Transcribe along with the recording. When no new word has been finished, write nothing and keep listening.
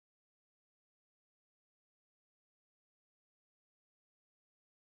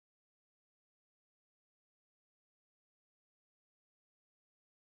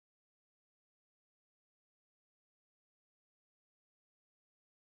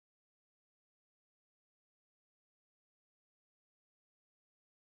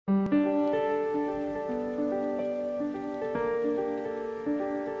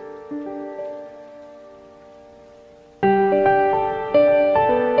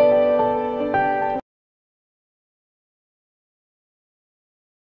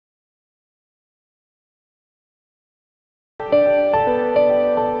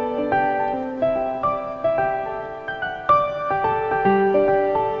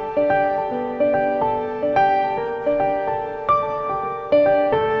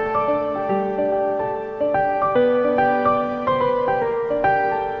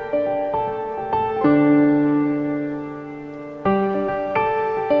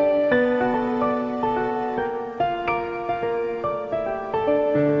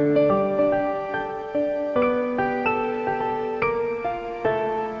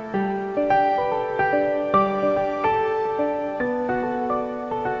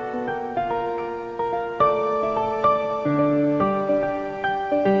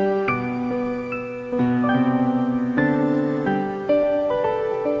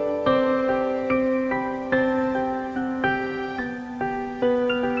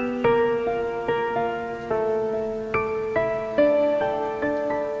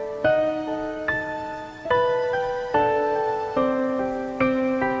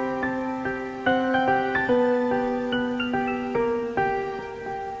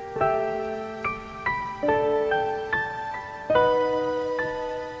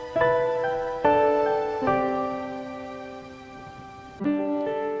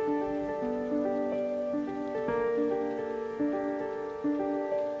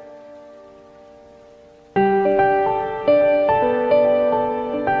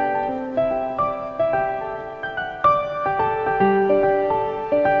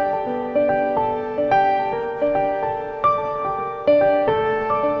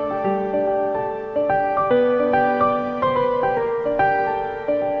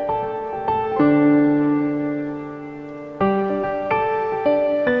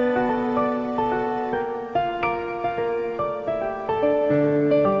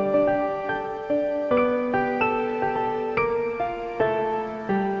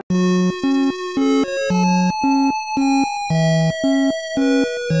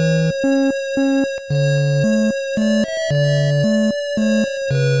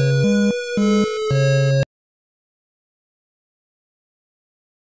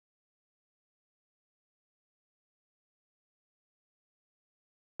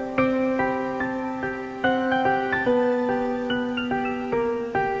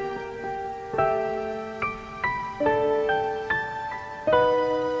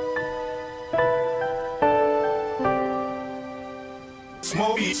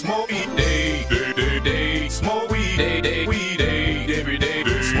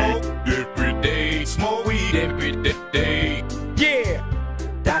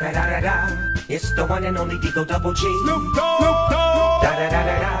one and only Digo Double G. Snoop Dogg. Da da da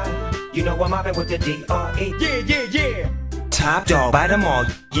da da. You know I'm mobbing with the D.R.E. Yeah. Top dog, buy them all.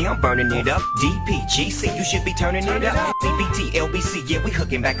 Yeah, I'm burning it up. DPGC, you should be turning it up. CBT, LBC, yeah, we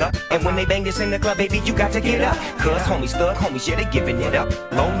hooking back up. And when they bang this in the club, baby, you got to get up. Cuz homies, thug homies, yeah, they giving it up.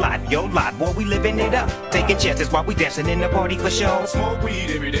 Low life, yo life, boy, we living it up. Taking chances while we dancing in the party for show. Smoke weed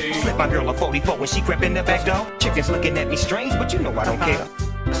every day. Slip my girl a 44 when she crept in the back door. Chickens looking at me strange, but you know I don't care.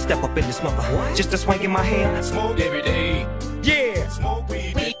 Step up in this mother, just a swing in my hair. Smoke every day. Yeah. Smoke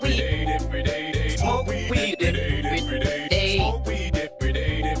weed every day, every day. Smoke weed every day. Smoke weed every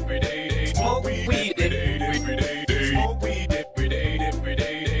day. Smoke weed every day. Smoke weed every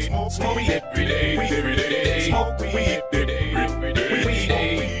day. Smoke weed every day. Smoke weed every day.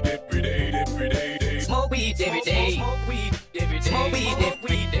 Smoke weed every day. Smoke weed every day. Smoke weed every day. Smoke weed every day.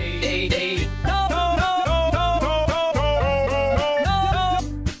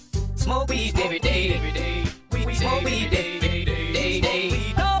 Smoke weed every day.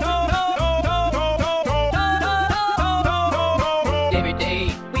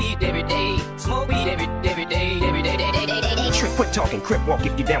 Quit talking, crip walk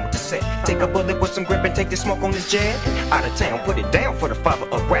if you down with the set. Take a bullet with some grip and take the smoke on this jet. Out of town, put it down for the father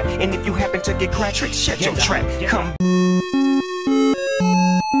of rap. And if you happen to get cracked, trick, shut your trap. Come.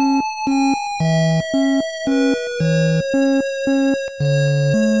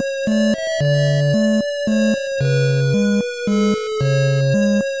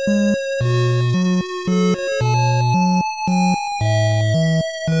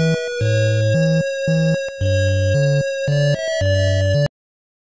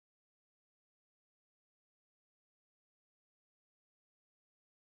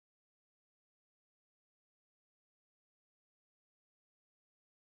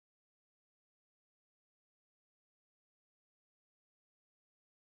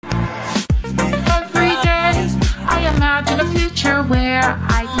 Imagine a future where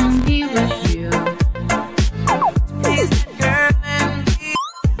I can be with you.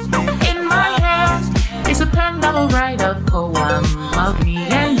 In my hand is a pen that will write a poem of me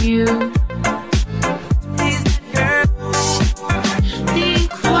and you. The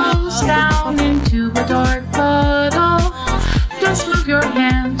flows down into a dark puddle. Just move your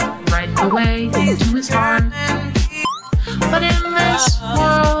hand right away into his heart. But in this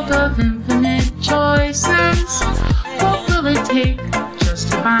world of infinite choices, what will it take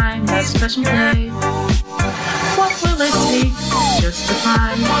just to find that special day? What will it take just to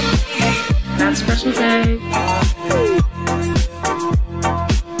find that special day?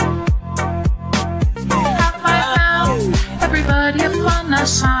 Have I found everybody a fun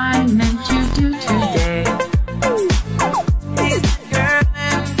assignment to do today?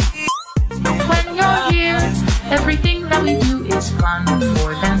 When you're here, everything that we do is fun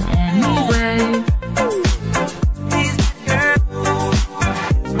more than any way.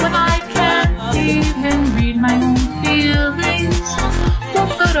 When I can't even read my own feelings, what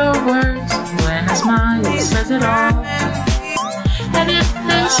good are words when a smile says it all? And if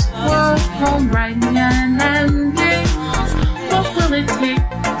this world won't write me an ending, what will it take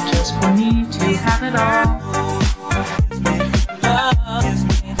just for me to have it all?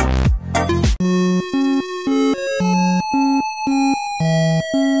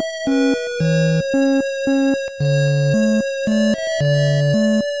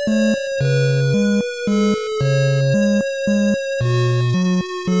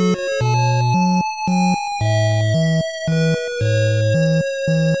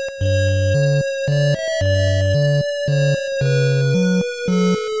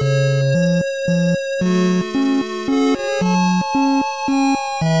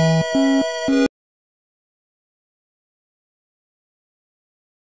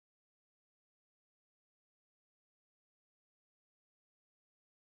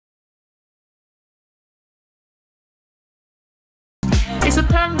 It's a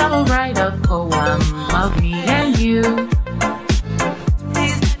pen that will write a poem of me and you.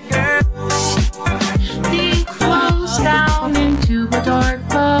 The flows down into a dark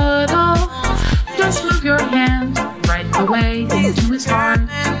puddle. Just move your hand right away into his heart.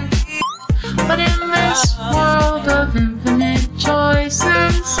 But in this world of infinite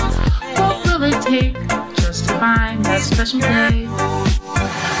choices, what will it take just to find that special day?